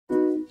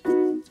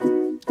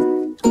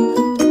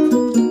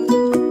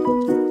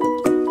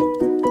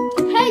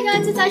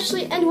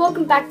Ashley and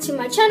welcome back to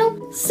my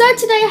channel. So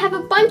today I have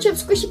a bunch of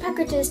squishy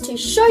packages to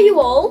show you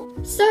all.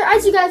 So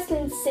as you guys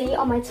can see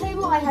on my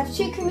table, I have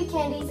 2 creamy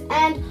candies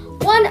and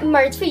 1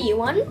 Modes for You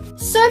one.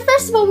 So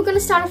first of all, we're going to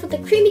start off with the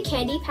creamy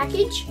candy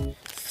package.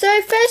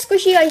 So first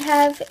squishy I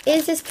have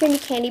is this creamy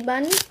candy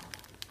bun.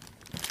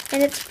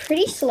 And it's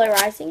pretty slow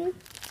rising.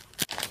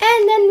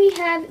 And then we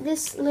have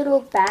this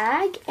little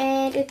bag,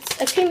 and it's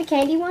a creamy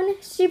candy one,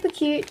 super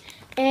cute,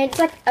 and it's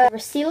like a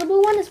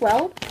resealable one as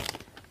well.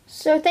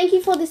 So thank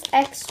you for this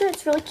extra,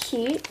 it's really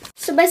cute.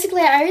 So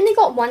basically I only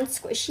got 1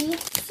 squishy.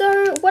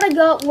 So what I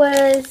got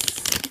was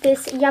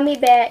this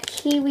Yummiibears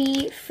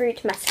Kiwi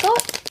fruit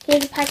mascot.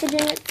 Here's the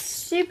packaging, it's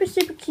super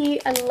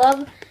cute. I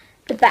love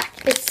the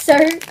back, it's so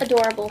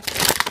adorable.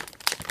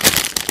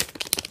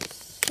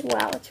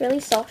 Wow, it's really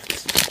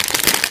soft.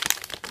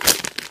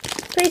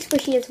 Pretty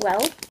squishy as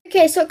well.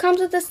 Okay, so it comes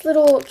with this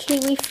little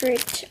kiwi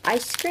fruit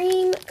ice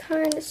cream,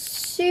 kind of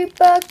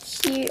super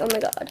cute. Oh my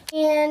god!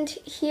 And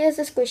here's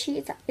the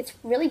squishy. It's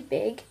really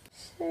big.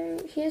 So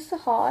here's the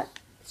heart.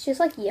 It's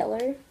just like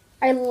yellow.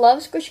 I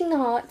love squishing the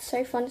heart. It's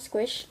so fun to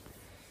squish.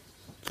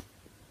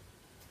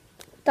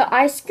 The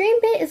ice cream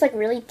bit is like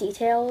really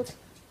detailed.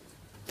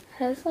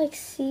 Has like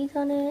seeds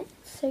on it.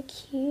 It's so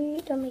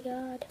cute. Oh my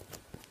god!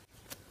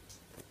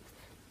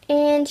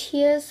 And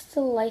here's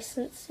the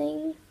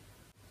licensing.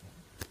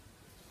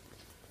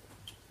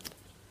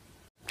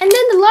 And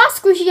then the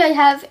last squishy I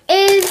have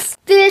is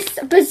this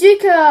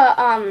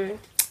bazooka,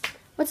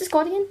 what's this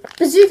called again?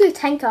 Bazooka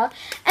tanker.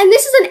 And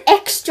this is an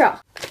extra.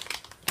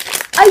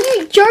 Are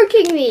you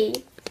joking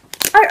me?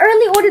 I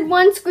only ordered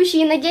 1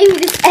 squishy and they gave me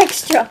this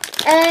extra.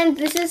 And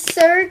this is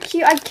so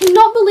cute. I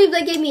cannot believe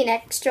they gave me an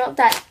extra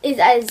that is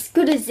as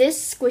good as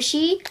this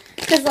squishy.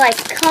 Because like,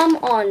 come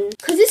on.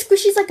 Because this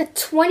squishy is like a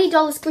 $20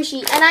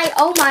 squishy. And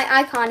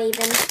I can't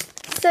even.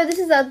 So this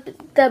is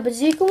the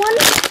bazooka one.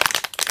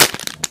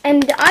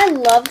 And I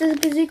love the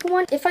bazooka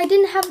one. If I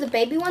didn't have the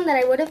baby one, then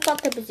I would have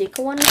got the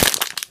bazooka one.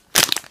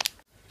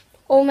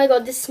 Oh my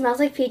god, this smells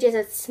like peaches.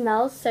 It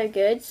smells so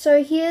good.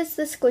 So here's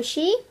the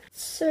squishy.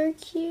 So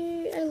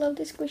cute. I love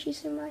this squishy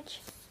so much.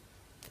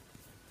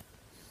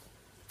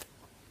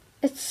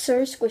 It's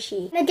so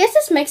squishy. And I guess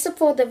this makes up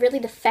for the really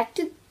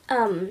defected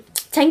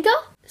tanker.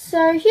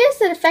 So here's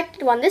the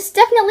defected one. This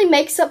definitely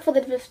makes up for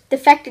the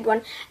defected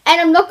one.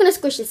 And I'm not going to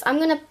squish this. I'm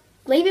going to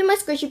leave it in my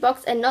squishy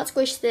box and not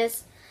squish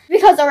this.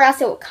 Because or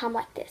else it will come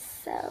like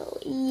this. So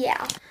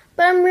yeah.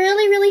 But I'm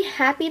really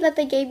happy that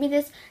they gave me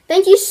this.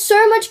 Thank you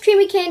so much,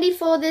 Creamy Candy,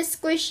 for this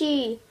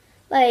squishy.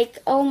 Like,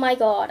 oh my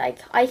god,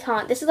 I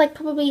can't. This is like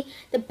probably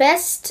the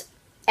best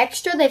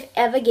extra they've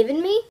ever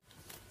given me.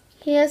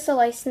 Here's the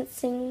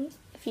licensing.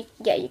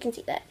 You can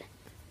see that.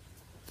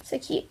 So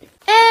cute.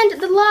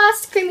 And the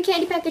last Creamy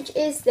Candy package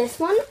is this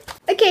one.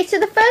 Okay, so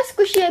the first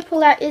squishy I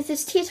pull out is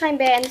this Tea Time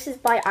Bear, and this is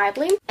by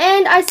iBloom.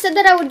 And I said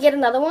that I would get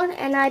another one,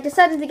 and I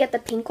decided to get the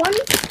pink one.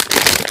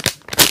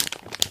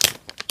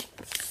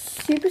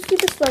 Super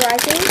slow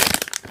rising.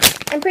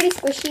 And pretty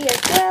squishy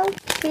as well.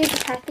 Here's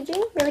the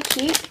packaging, really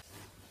cute.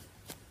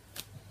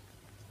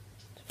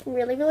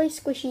 Really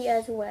squishy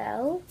as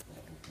well.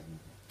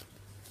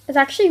 It's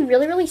actually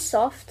really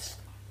soft.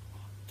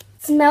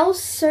 It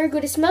smells so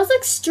good. It smells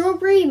like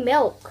strawberry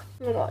milk.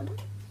 Oh my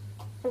god.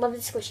 I love the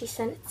squishy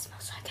scent. It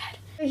smells so good.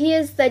 So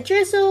here's the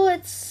drizzle.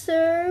 It's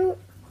so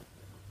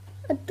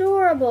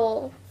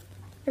adorable.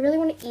 I really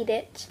want to eat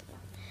it.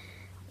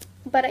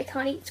 But I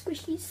can't eat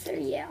squishies, so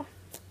yeah.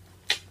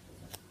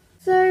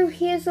 So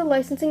here's the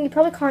licensing. You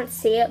probably can't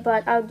see it,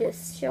 but I'll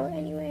just show it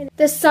anyway.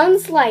 The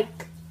sun's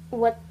like,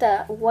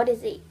 what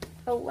is it?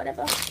 Oh,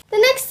 whatever. The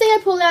next thing I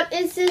pulled out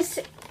is this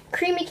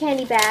creamy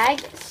candy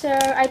bag. So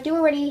I do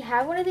already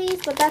have one of these,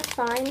 but that's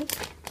fine.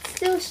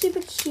 Still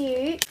super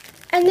cute.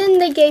 And then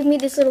they gave me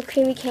this little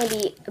creamy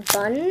candy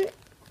bun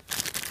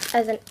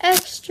as an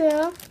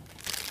extra.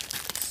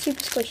 Super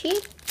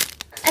squishy.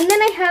 And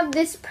then I have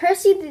this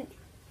Percy.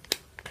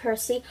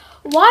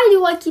 Why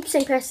do I keep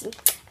saying Percy?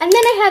 And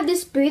then I have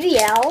this Booty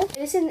Owl.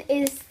 This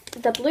is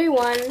the blue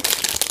one.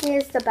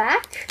 Here's the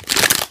back.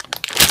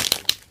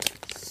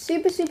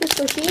 Super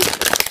squishy.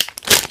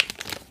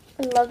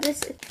 I love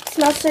this. It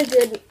smells so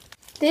good.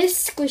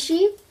 This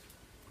squishy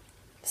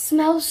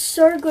smells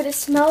so good. It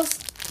smells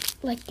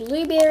like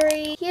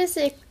blueberry. Here's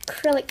the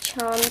acrylic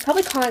charm. You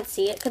probably can't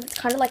see it because it's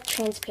kind of like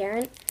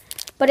transparent.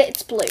 But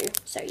it's blue.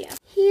 So yeah.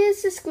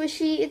 Here's the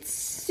squishy. It's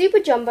super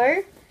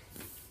jumbo.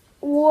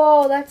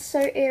 Whoa, that's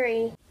so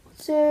airy.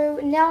 So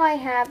now I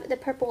have the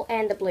purple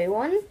and the blue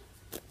one.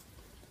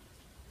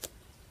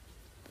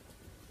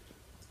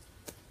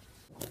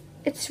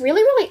 It's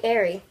really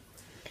airy.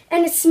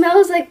 And it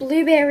smells like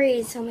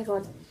blueberries. Oh my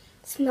god.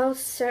 It smells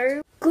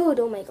so good.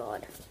 Oh my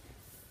god.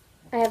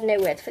 I have no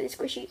words for this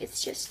squishy.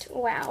 It's just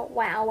wow.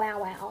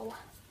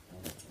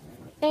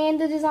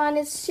 And the design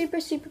is super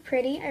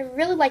pretty. I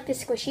really like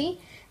this squishy.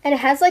 And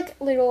it has like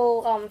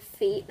little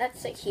feet.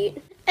 That's so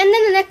cute. And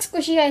then the next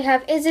squishy I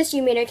have is this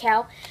Yummiibears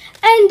cow.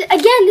 And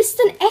again, this is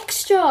an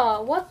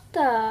extra. What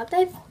the?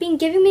 They've been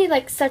giving me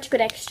like such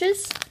good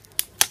extras.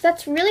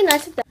 That's really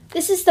nice of them.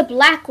 This is the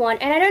black one,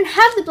 and I don't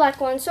have the black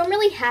one, so I'm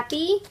really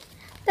happy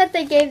that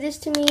they gave this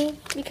to me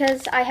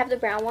because I have the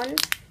brown one.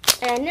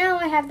 And now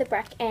I have the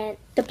black and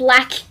the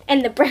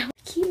brown. I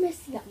keep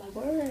messing up my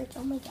words.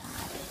 Oh my god.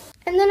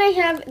 And then I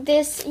have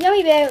this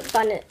Yummiibear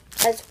bun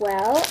as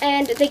well.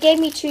 And they gave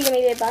me 2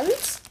 Yummiibear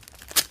buns.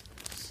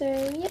 So,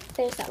 yep,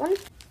 there's that one.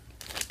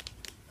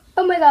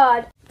 Oh my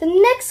god. The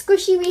next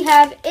squishy we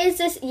have is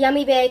this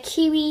Yummiibear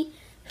Kiwi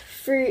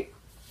fruit.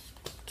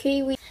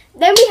 Kiwi.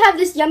 Then we have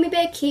this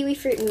Yummiibear Kiwi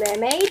fruit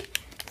mermaid.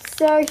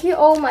 So here,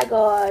 oh my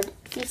god.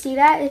 You see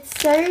that? It's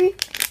so,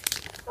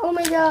 oh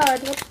my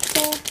god. What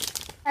the?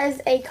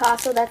 Has a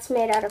castle that's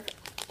made out of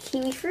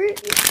kiwi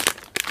fruit.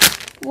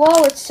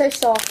 Whoa, it's so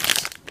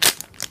soft.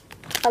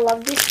 I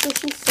love this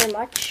squishy so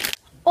much.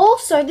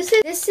 Also, this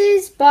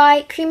is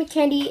by Creamy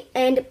Candy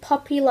and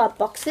Popular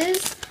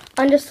Boxes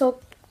underscore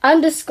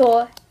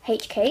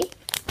HK.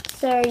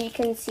 So you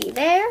can see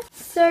there.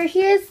 So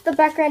here's the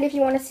background if you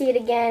want to see it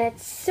again.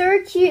 It's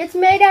so cute. It's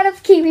made out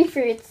of kiwi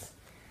fruits.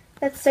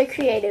 That's so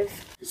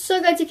creative.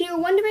 So guys, if you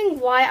were wondering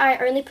why I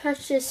only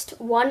purchased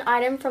one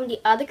item from the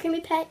other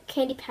Creamy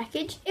Candy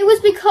package, it was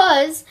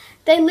because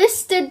they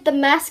listed the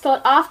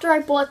mascot after I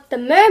bought the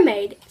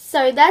mermaid.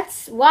 So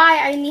that's why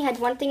I only had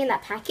one thing in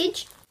that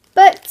package.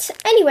 But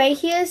anyway,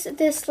 here's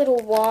this little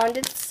wand.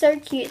 It's so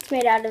cute. It's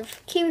made out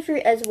of kiwi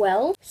fruit as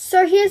well.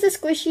 So here's a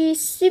squishy,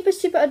 super,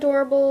 super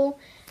adorable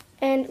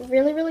and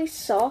really, really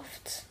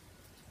soft.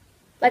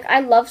 Like, I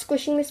love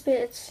squishing this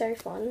bit. It's so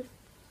fun.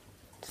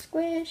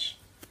 Squish.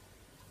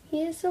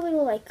 Here's a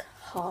little, like,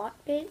 heart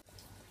bit.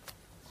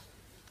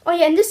 Oh,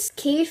 yeah, and this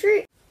kiwi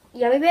fruit,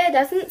 Yummiibear,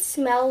 doesn't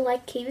smell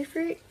like kiwi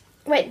fruit.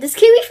 Wait, does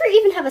kiwi fruit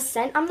even have a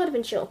scent? I'm not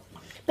even sure.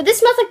 But this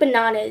smells like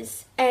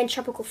bananas and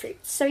tropical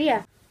fruits. So,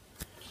 yeah.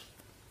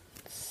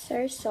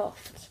 So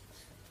soft.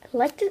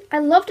 I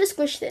love to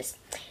squish this.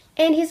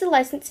 And here's the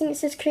licensing. It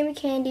says Creamy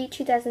Candy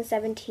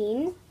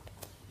 2017.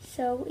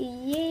 So,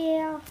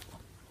 yeah.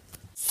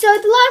 So,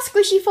 the last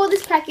squishy for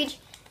this package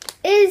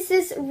is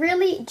this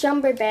really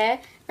jumbo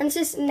bear. And this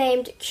is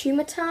named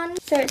Kumatan.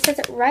 So it says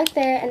it right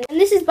there. And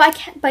this is by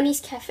Bunny's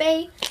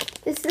Cafe.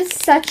 This is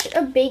such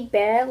a big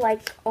bear.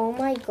 Like, oh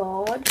my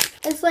god.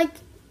 It's like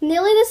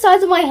nearly the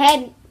size of my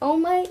head. Oh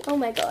my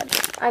god.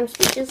 I'm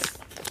speechless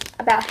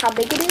about how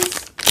big it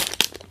is.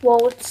 Whoa,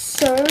 it's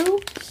so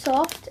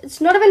soft. It's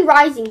not even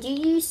rising. Do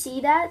you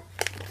see that?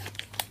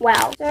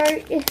 Wow. So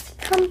it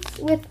comes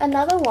with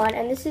another one.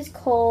 And this is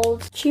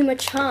called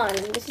Kuma-chan.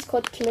 This is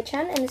called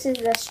Kuma-chan. And this is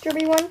the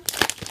strawberry one.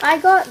 I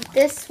got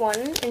this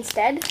one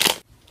instead.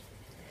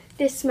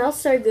 This smells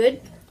so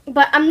good.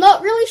 But I'm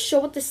not really sure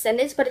what the scent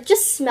is, but it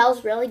just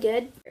smells really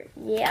good.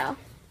 Yeah.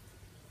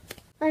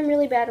 I'm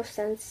really bad with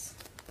scents.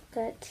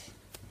 But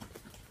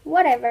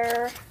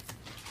whatever.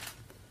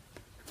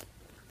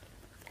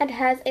 It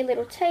has a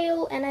little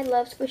tail, and I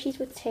love squishies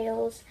with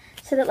tails.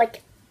 So that,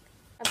 like,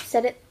 I've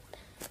said it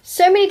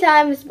so many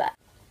times, but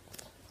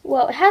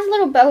well, it has a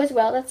little bow as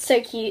well. That's so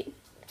cute.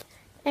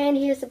 And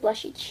here's the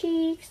blushy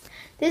cheeks.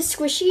 This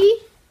squishy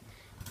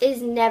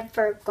is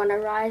never gonna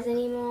rise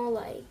anymore.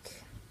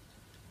 Like,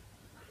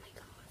 oh my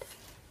god,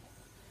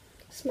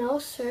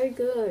 smells so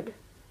good.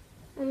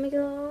 Oh my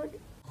god,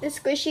 this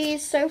squishy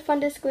is so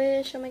fun to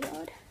squish. Oh my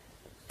god.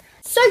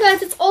 So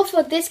guys, that's all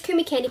for this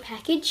Creamy Candy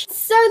package.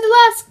 So the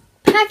last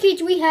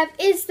package we have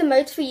is the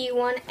Modes for You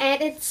one,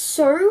 and it's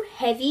so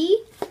heavy.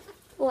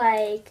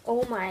 Like,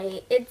 oh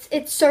my,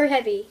 it's so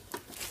heavy.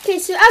 Okay,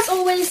 so as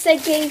always, they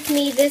gave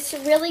me this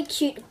really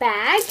cute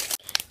bag.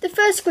 The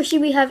first squishy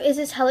we have is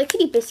this Hello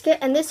Kitty biscuit,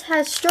 and this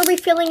has strawberry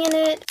filling in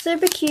it.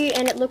 Super cute,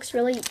 and it looks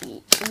really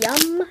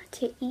yum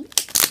to eat.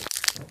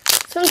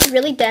 This one's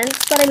really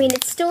dense, but I mean,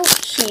 it's still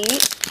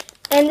cute.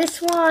 And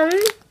this one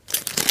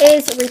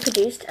is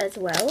reproduced as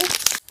well.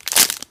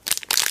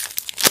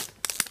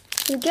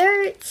 Here we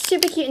go, it's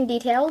super cute and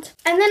detailed.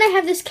 And then I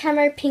have this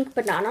camo pink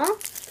banana.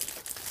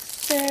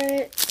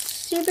 So,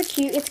 super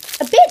cute. It's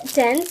a bit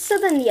denser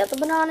than the other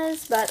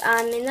bananas, but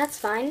I mean, that's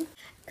fine.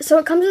 So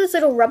it comes with this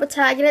little rubber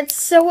tag, and it's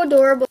so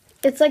adorable.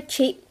 It's like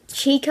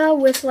Chica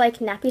with like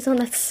nappies on.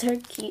 That's so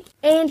cute.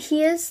 And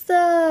here's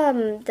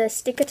the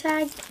sticker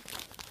tag.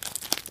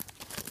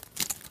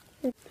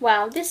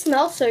 Wow, this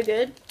smells so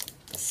good.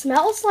 It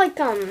smells like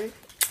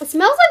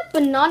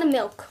banana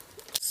milk.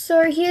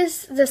 So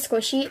here's the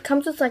squishy. It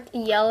comes with like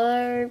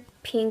yellow,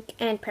 pink,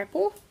 and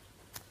purple.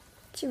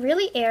 It's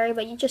really airy,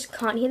 but you just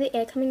can't hear the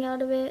air coming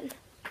out of it.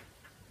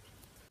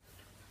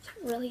 It's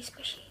really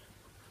squishy.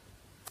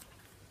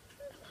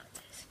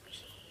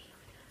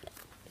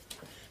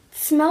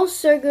 Smells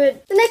so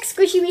good. The next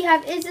squishy we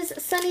have is this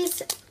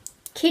Sunny's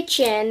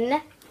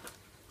Kitchen.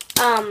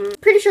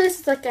 Pretty sure this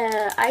is like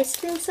a ice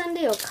cream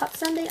sundae or cup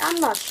sundae. I'm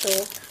not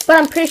sure, but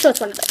I'm pretty sure it's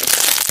one of those.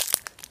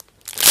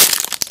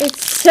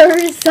 It's so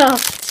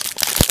soft.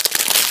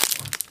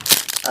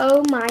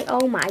 Oh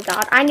my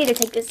god. I need to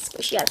take this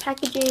squishy out of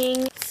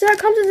packaging. So it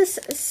comes with this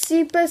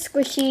super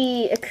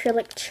squishy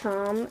acrylic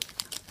charm.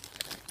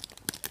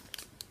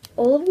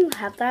 All of them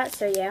have that,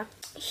 so yeah.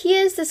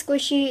 Here's the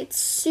squishy. It's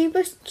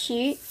super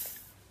cute.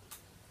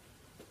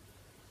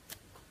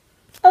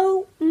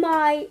 Oh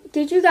my,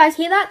 did you guys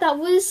hear that? That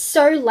was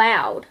so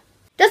loud.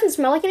 Doesn't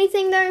smell like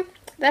anything though.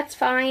 That's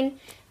fine.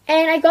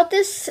 And I got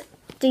this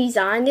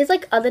design. There's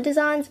like other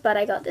designs, but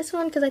I got this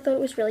one because I thought it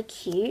was really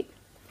cute.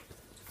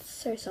 It's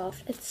so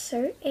soft. It's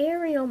so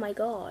airy. Oh my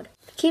god.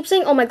 I keep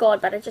saying oh my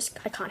god, but I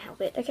can't help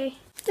it, okay?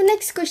 The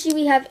next squishy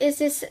we have is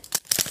this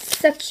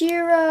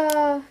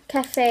Sakura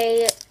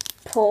Cafe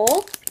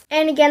Paw.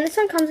 And again, this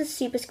one comes as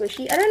super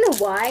squishy. I don't know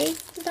why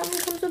that one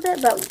comes with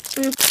it, but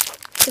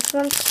this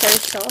one's so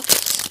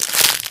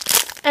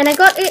soft. And I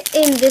got it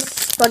in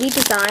this body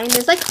design.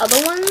 There's like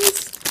other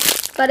ones,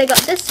 but I got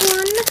this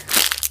one.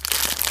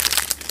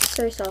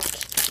 So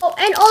soft. Oh,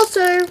 and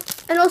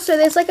also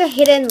there's like a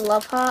hidden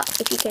love heart,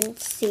 if you can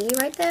see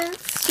right there.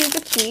 Super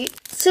cute.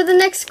 So the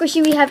next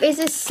squishy we have is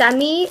this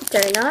Sammy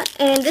donut,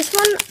 and this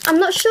one, I'm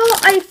not sure,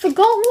 I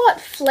forgot what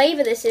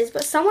flavor this is,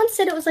 but someone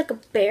said it was like a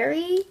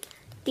berry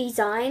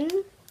design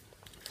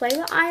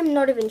flavor. I'm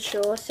not even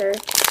sure, so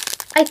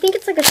I think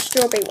it's like a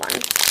strawberry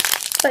one.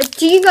 But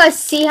do you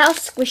guys see how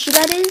squishy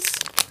that is?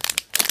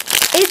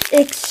 It's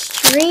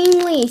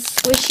extremely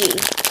squishy.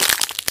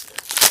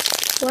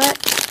 What?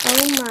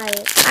 Oh my.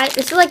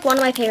 This is like one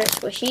of my favorite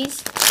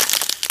squishies.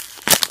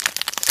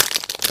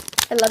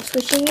 I love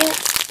squishing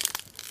it.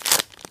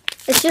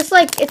 It's just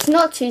like, it's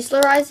not too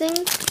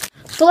slurrizing.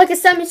 For like a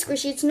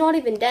semi-squishy, it's not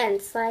even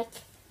dense. Like,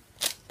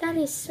 that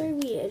is so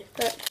weird.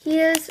 But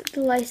here's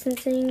the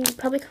licensing. You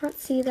probably can't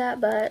see that,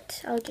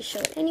 but I'll just show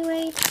it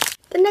anyway.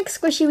 The next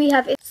squishy we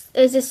have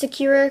is a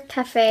Sakura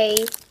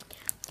Cafe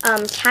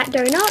cat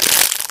donut.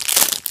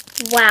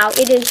 Wow,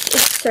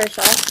 it's so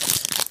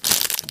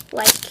soft.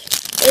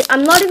 Like,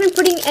 I'm not even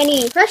putting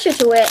any pressure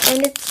to it,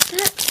 and it's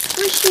that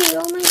squishy.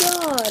 Oh my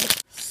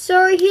god.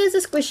 So here's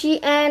a squishy,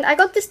 and I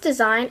got this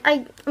design.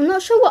 I'm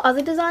not sure what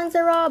other designs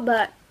there are,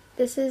 but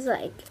this is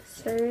like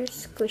so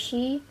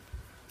squishy.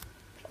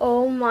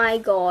 Oh my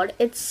god,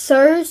 it's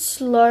so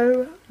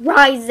slow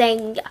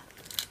rising.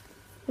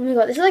 Oh my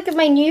god, this is like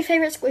my new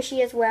favorite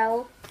squishy as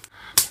well.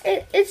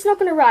 It's not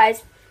gonna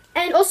rise.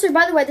 And also,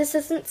 by the way, this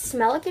doesn't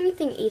smell like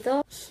anything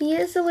either.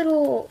 Here's the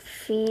little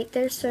feet.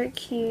 They're so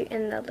cute,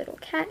 and the little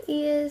cat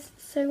ears,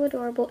 so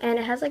adorable. And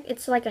it has like,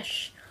 it's like a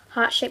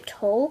heart-shaped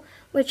hole,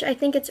 which I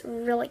think it's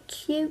really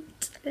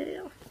cute.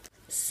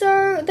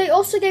 So they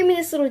also gave me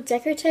this little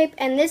deco tape,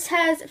 and this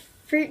has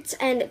fruits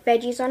and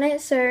veggies on it,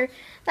 so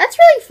that's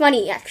really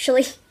funny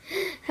actually.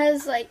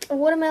 Has like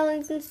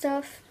watermelons and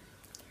stuff.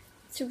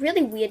 It's a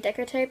really weird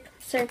deco tape,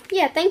 so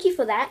yeah, thank you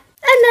for that.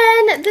 And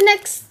then the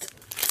next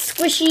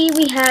squishy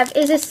we have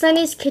is a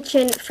Sunny's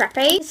Kitchen Frappe.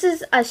 This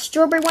is a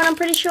strawberry one, I'm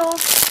pretty sure.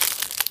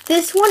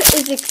 This one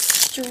is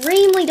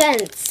extremely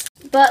dense,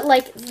 but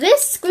like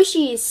this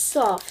squishy is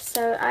soft,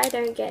 so I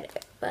don't get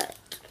it, but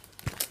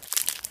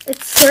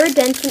it's so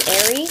dense and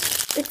airy.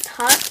 It's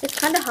hard. It's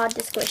kind of hard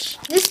to squish.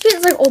 This bit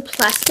is like all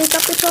plastic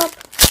up the top.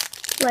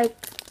 Like,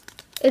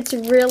 it's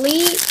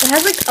really, it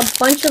has like a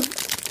bunch of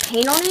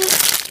paint on it.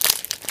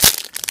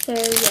 So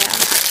yeah.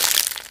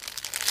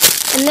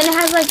 And then it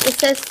has like, it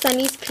says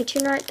Sunny's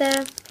Kitchen right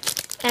there.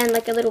 And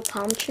like a little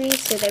palm tree.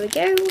 So there we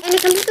go. And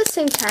it comes with the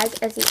same tag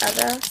as the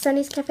other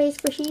Sunny's Cafe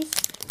squishies.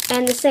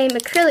 And the same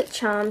acrylic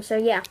charm. So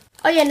yeah.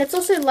 Oh yeah, and it's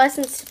also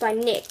licensed by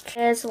Nick.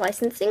 There's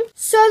licensing.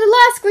 So the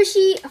last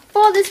squishy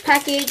for this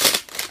package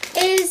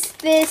is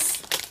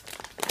this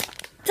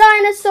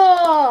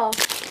dinosaur.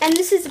 And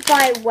this is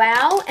by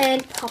Wow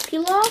and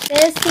Popular.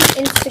 There's his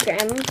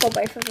Instagram for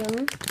both of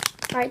them.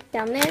 Right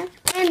down there.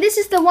 And this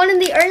is the one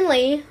and the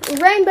only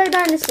rainbow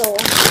dinosaur.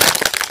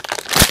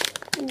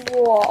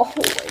 Whoa,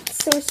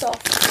 it's so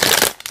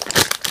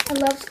soft. I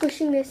love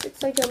squishing this. It's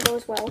so jumbo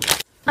as well.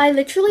 I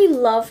literally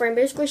love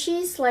rainbow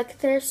squishies. Like,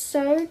 they're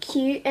so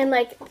cute, and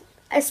like,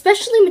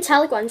 especially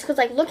metallic ones, because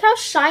like, look how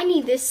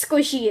shiny this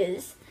squishy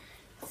is.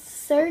 It's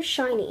so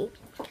shiny.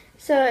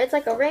 So it's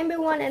like a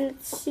rainbow one, and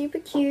it's super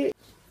cute.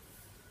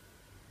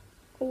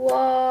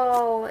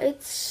 Whoa,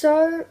 it's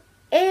so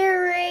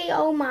airy.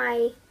 Oh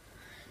my.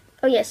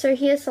 Oh yeah, so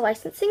here's the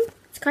licensing.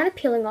 It's kind of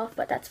peeling off,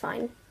 but that's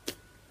fine.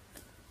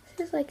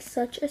 This is like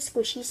such a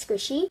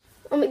squishy.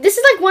 I mean, this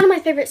is like one of my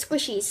favorite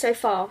squishies so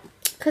far,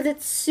 because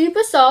it's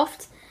super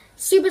soft,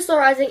 super slow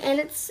rising, and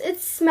it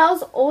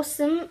smells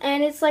awesome,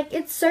 and it's like,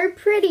 it's so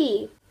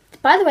pretty.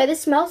 By the way,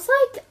 this smells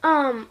like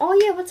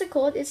oh yeah, what's it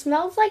called? It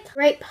smells like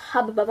grape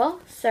hubba bubba.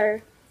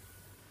 So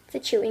it's a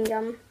chewing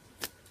gum.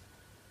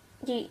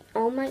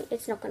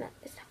 It's not gonna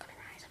rise.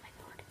 Oh my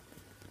god.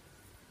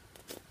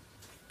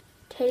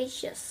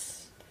 Delicious.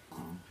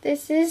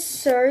 This is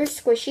so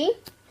squishy.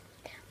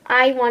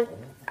 I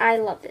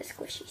love this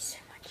squishy so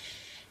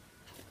much.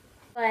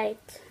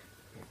 Like,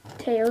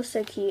 tail's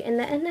so cute,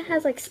 and it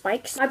has like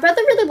spikes. My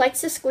brother really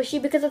likes this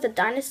squishy because of the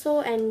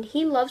dinosaur, and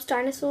he loves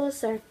dinosaurs,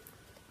 so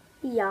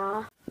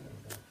yeah.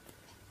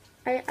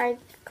 I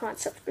can't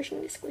stop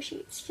squishing this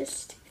squishy.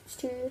 It's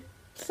too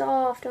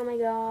soft. Oh my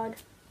god.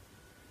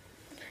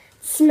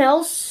 It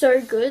smells so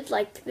good.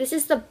 Like, this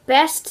is the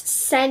best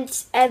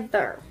scent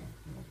ever.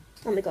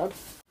 Oh my god.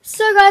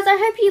 So guys, I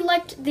hope you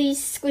liked these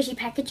squishy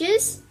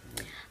packages.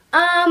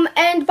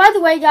 And by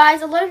the way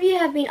guys, a lot of you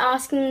have been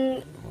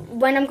asking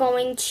when I'm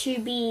going to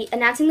be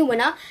announcing the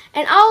winner,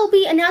 and I'll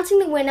be announcing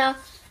the winner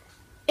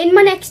in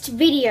my next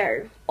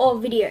video or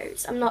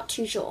videos. I'm not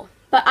too sure,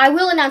 but I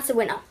will announce the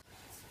winner.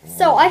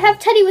 So I have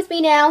Teddy with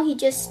me now. He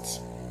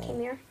just came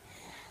here.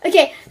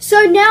 Okay,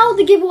 so now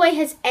the giveaway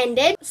has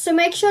ended. So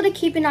make sure to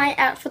keep an eye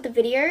out for the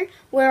video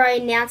where I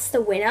announce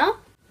the winner.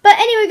 But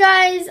anyway,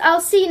 guys,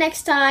 I'll see you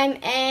next time.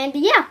 And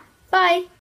yeah, bye.